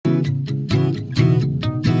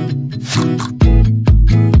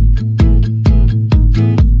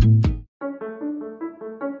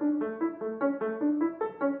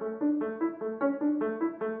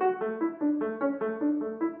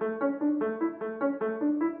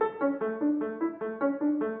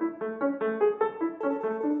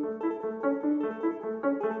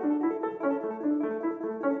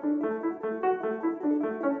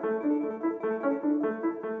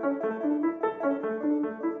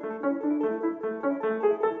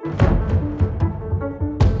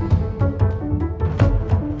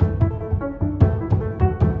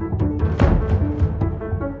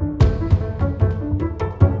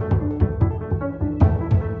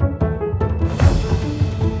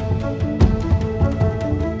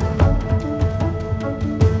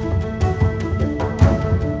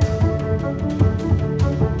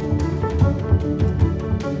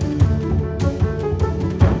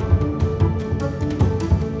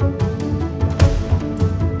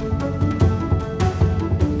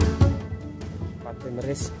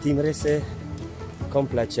Team Rysy w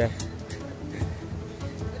komplecie.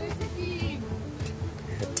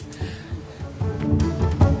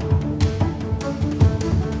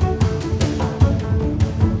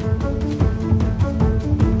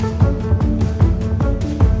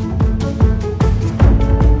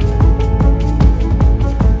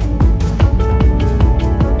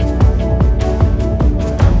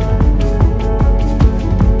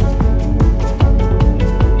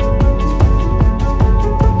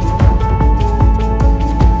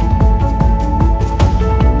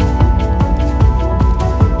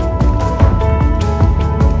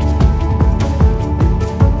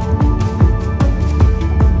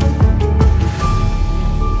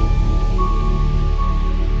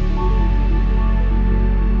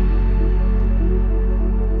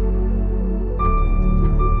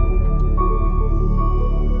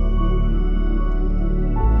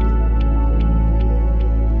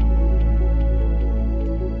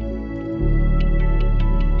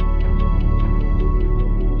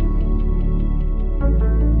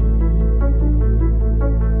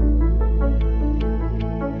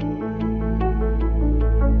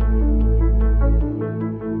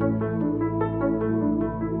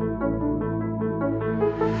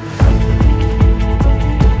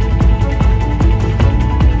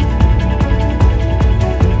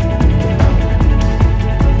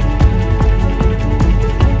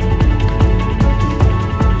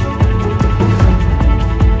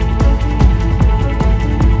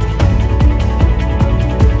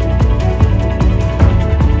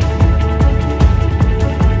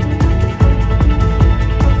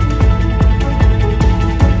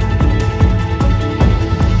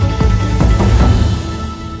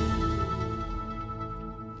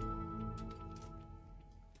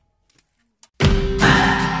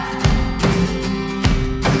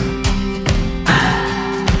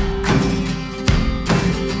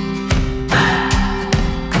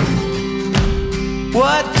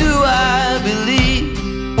 What do I believe?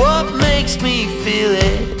 What makes me feel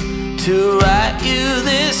it? To write you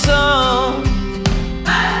this song.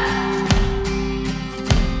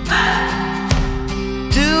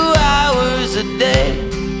 2 hours a day,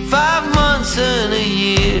 5 months in a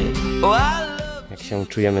year. Oh, I love. Jak się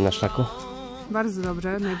czujemy na szlaku? Bardzo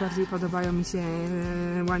dobrze. Najbardziej podobają mi się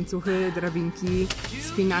łańcuchy, drabinki,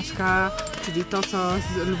 spinaczka, czyli to, co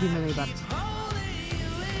lubimy najbardziej.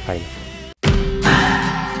 Fajnie.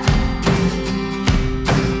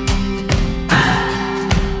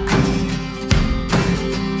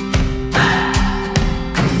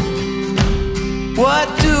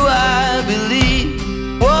 What do I believe?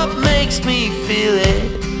 What makes me feel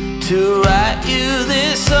it? To write you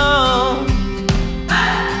this song.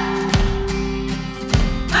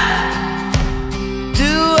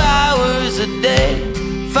 2 hours a day,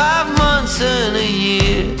 5 months in a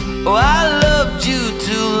year. Oh, I loved you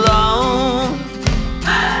too long.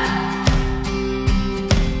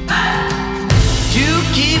 You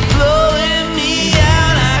keep blowing me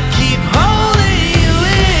out, I keep holding you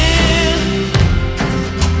in.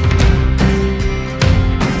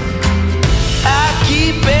 I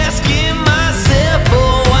keep asking myself,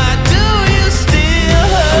 oh, why do you still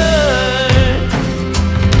hurt?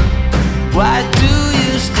 Why do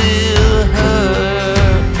you still hurt?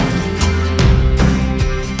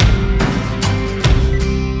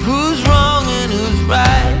 Who's wrong and who's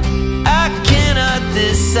right? I cannot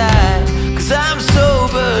decide, 'cause I'm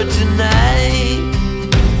sober tonight.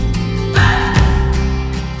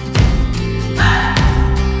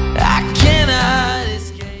 I cannot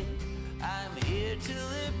escape. I'm here till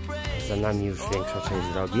it breaks. Za nami już większa część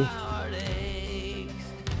drogi.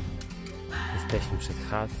 Jesteśmy przed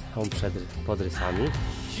chatą, pod Rysami.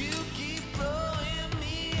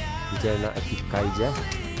 Dzielna ekipka idzie.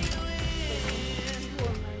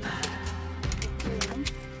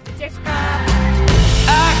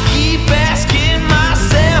 I keep asking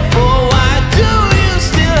myself, oh, why do you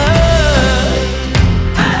still hurt?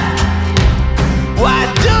 Why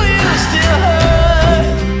do you still hurt?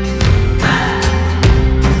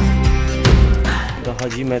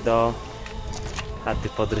 Dochodzimy do chaty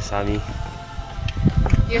pod Rysami.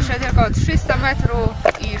 Jeszcze tylko 300 metrów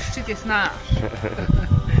i szczyt jest nasz.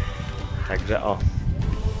 Także o,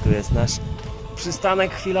 tu jest nasz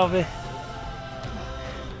przystanek chwilowy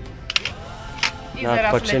I na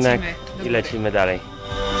zaraz odpoczynek lecimy do i góry. lecimy dalej.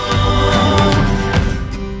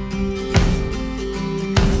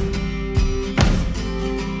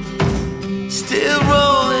 Still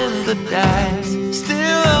rolling the dice,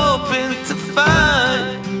 still hoping to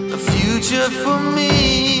find a future for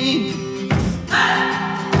me.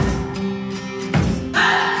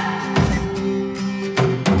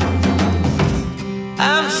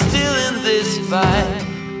 I'm still in this fight.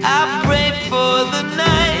 I pray for the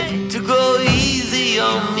night to go easy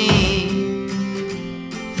on me.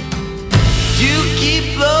 You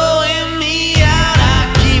keep blowing me out, I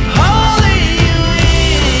keep holding you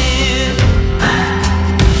in.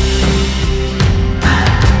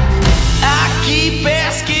 I keep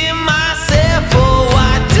asking myself, oh,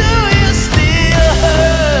 why do you still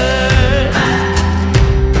hurt?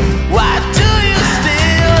 Why do you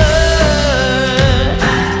still hurt?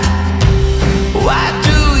 Why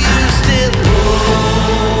do you still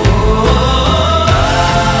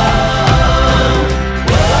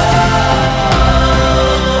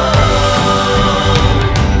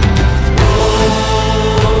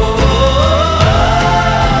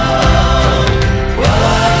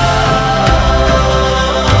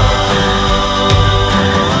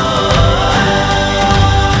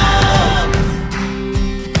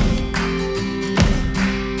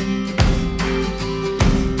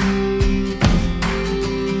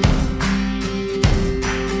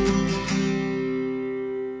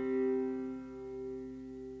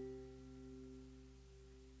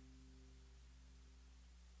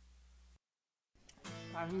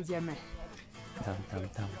Tam idziemy. Tam.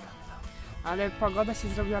 Ale pogoda się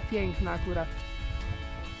zrobiła piękna akurat.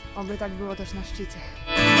 Oby tak było też na szczycie.